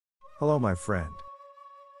Hello my friend.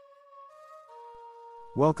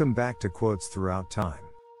 Welcome back to Quotes Throughout Time.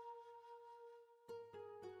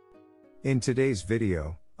 In today's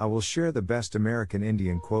video, I will share the best American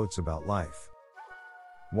Indian quotes about life.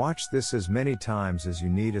 Watch this as many times as you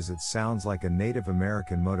need, as it sounds like a Native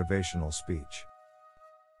American motivational speech.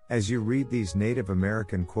 As you read these Native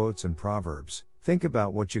American quotes and proverbs, think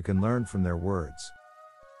about what you can learn from their words.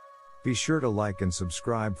 Be sure to like and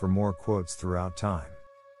subscribe for more quotes throughout time.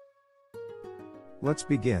 Let's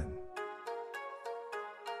begin.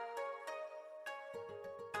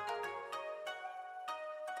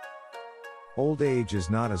 Old age is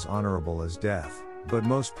not as honorable as death, but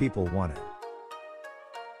most people want it.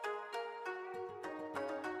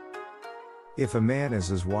 If a man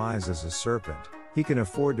is as wise as a serpent, he can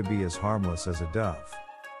afford to be as harmless as a dove.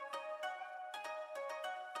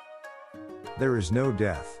 There is no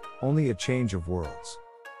death, only a change of worlds.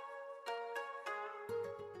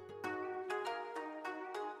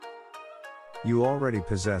 You already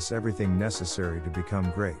possess everything necessary to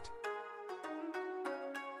become great.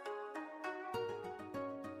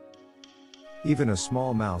 Even a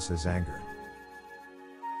small mouse is angered.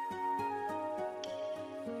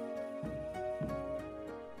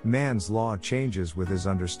 Man's law changes with his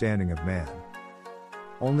understanding of man.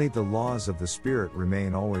 Only the laws of the Spirit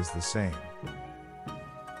remain always the same.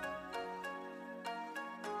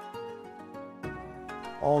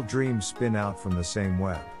 All dreams spin out from the same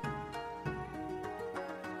web.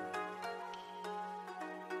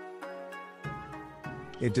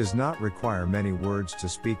 It does not require many words to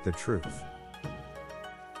speak the truth.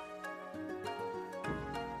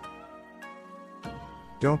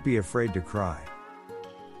 Don't be afraid to cry.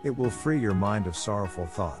 It will free your mind of sorrowful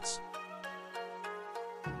thoughts.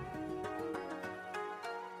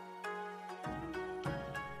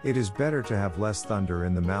 It is better to have less thunder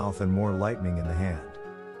in the mouth and more lightning in the hand.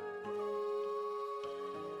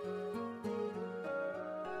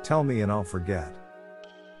 Tell me and I'll forget.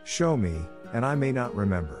 Show me, and I may not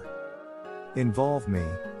remember. Involve me,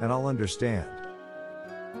 and I'll understand.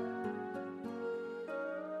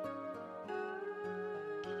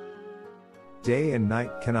 Day and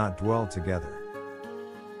night cannot dwell together.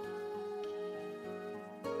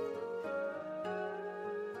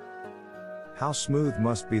 How smooth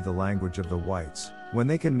must be the language of the whites, when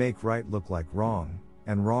they can make right look like wrong,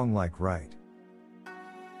 and wrong like right.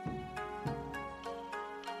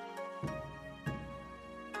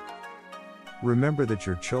 Remember that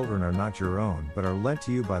your children are not your own but are lent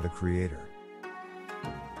to you by the Creator.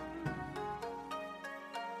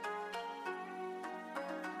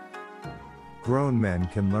 Grown men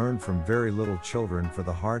can learn from very little children, for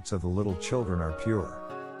the hearts of the little children are pure.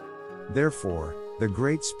 Therefore, the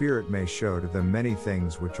Great Spirit may show to them many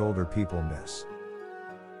things which older people miss.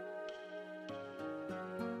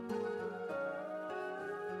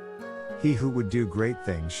 He who would do great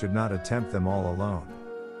things should not attempt them all alone.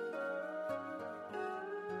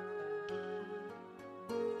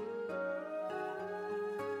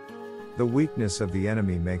 The weakness of the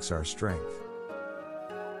enemy makes our strength.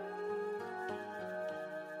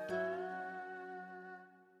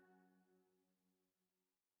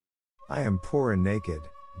 I am poor and naked,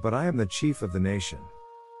 but I am the chief of the nation.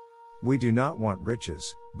 We do not want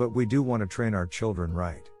riches, but we do want to train our children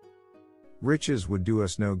right. Riches would do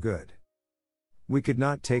us no good. We could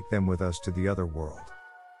not take them with us to the other world.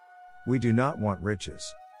 We do not want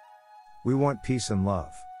riches. We want peace and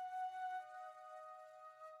love.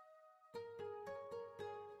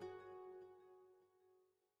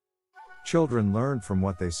 Children learn from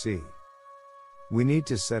what they see. We need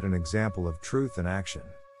to set an example of truth and action.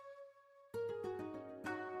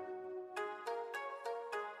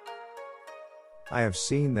 I have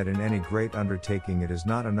seen that in any great undertaking it is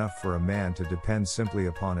not enough for a man to depend simply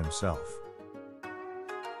upon himself.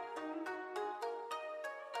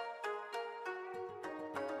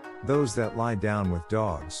 Those that lie down with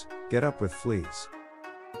dogs, get up with fleas.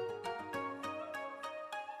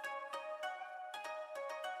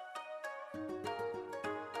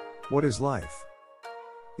 What is life?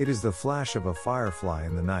 It is the flash of a firefly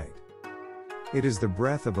in the night. It is the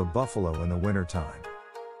breath of a buffalo in the wintertime.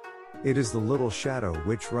 It is the little shadow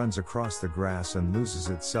which runs across the grass and loses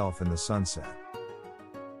itself in the sunset.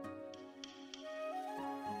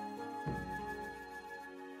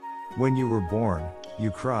 When you were born, you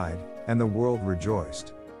cried, and the world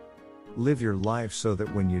rejoiced. Live your life so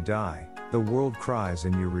that when you die, the world cries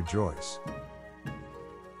and you rejoice.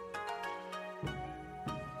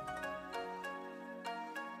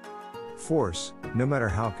 Force, no matter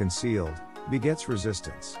how concealed, begets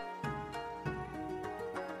resistance.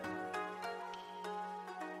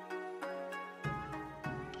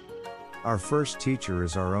 Our first teacher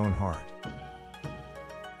is our own heart.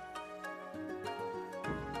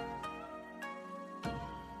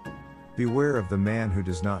 Beware of the man who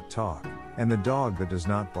does not talk, and the dog that does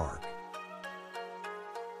not bark.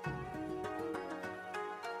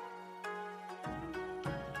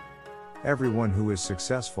 Everyone who is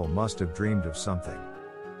successful must have dreamed of something.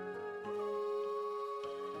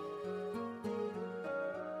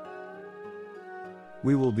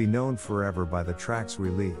 We will be known forever by the tracks we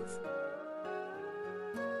leave.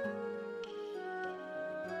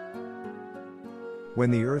 When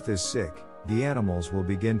the earth is sick, the animals will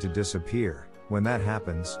begin to disappear. When that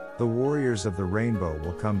happens, the warriors of the rainbow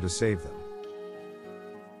will come to save them.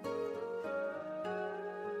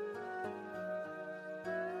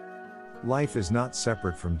 Life is not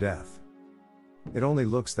separate from death. It only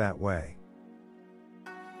looks that way.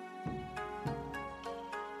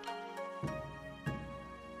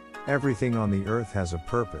 Everything on the earth has a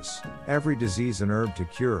purpose, every disease an herb to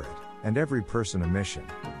cure it, and every person a mission.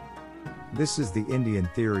 This is the Indian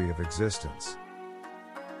theory of existence.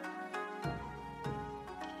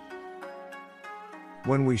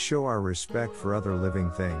 When we show our respect for other living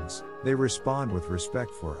things, they respond with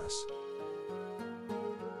respect for us.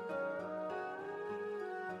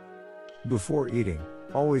 Before eating,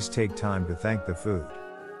 always take time to thank the food.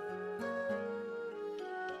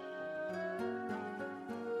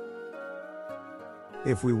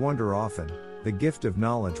 If we wonder often, the gift of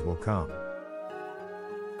knowledge will come.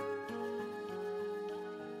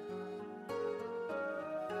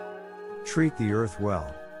 Treat the earth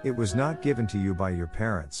well. It was not given to you by your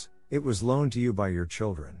parents, it was loaned to you by your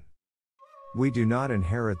children. We do not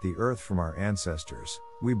inherit the earth from our ancestors,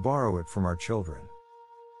 we borrow it from our children.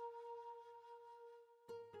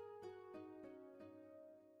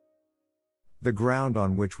 The ground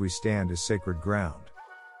on which we stand is sacred ground.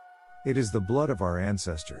 It is the blood of our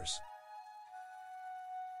ancestors.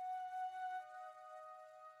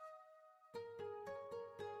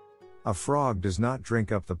 A frog does not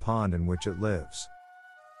drink up the pond in which it lives.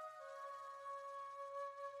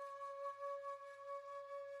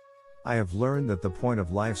 I have learned that the point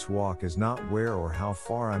of life's walk is not where or how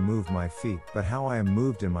far I move my feet, but how I am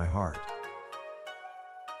moved in my heart.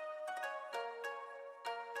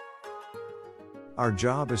 Our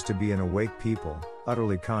job is to be an awake people,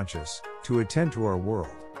 utterly conscious, to attend to our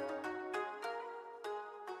world.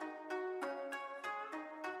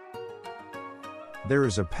 There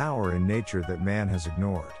is a power in nature that man has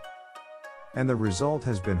ignored. And the result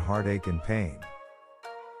has been heartache and pain.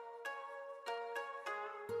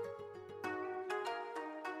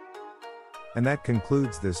 And that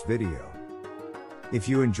concludes this video. If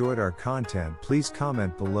you enjoyed our content, please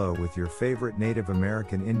comment below with your favorite Native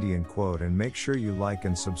American Indian quote and make sure you like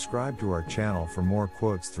and subscribe to our channel for more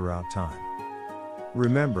quotes throughout time.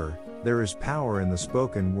 Remember, there is power in the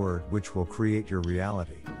spoken word which will create your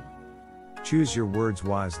reality. Choose your words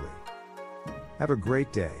wisely. Have a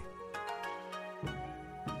great day.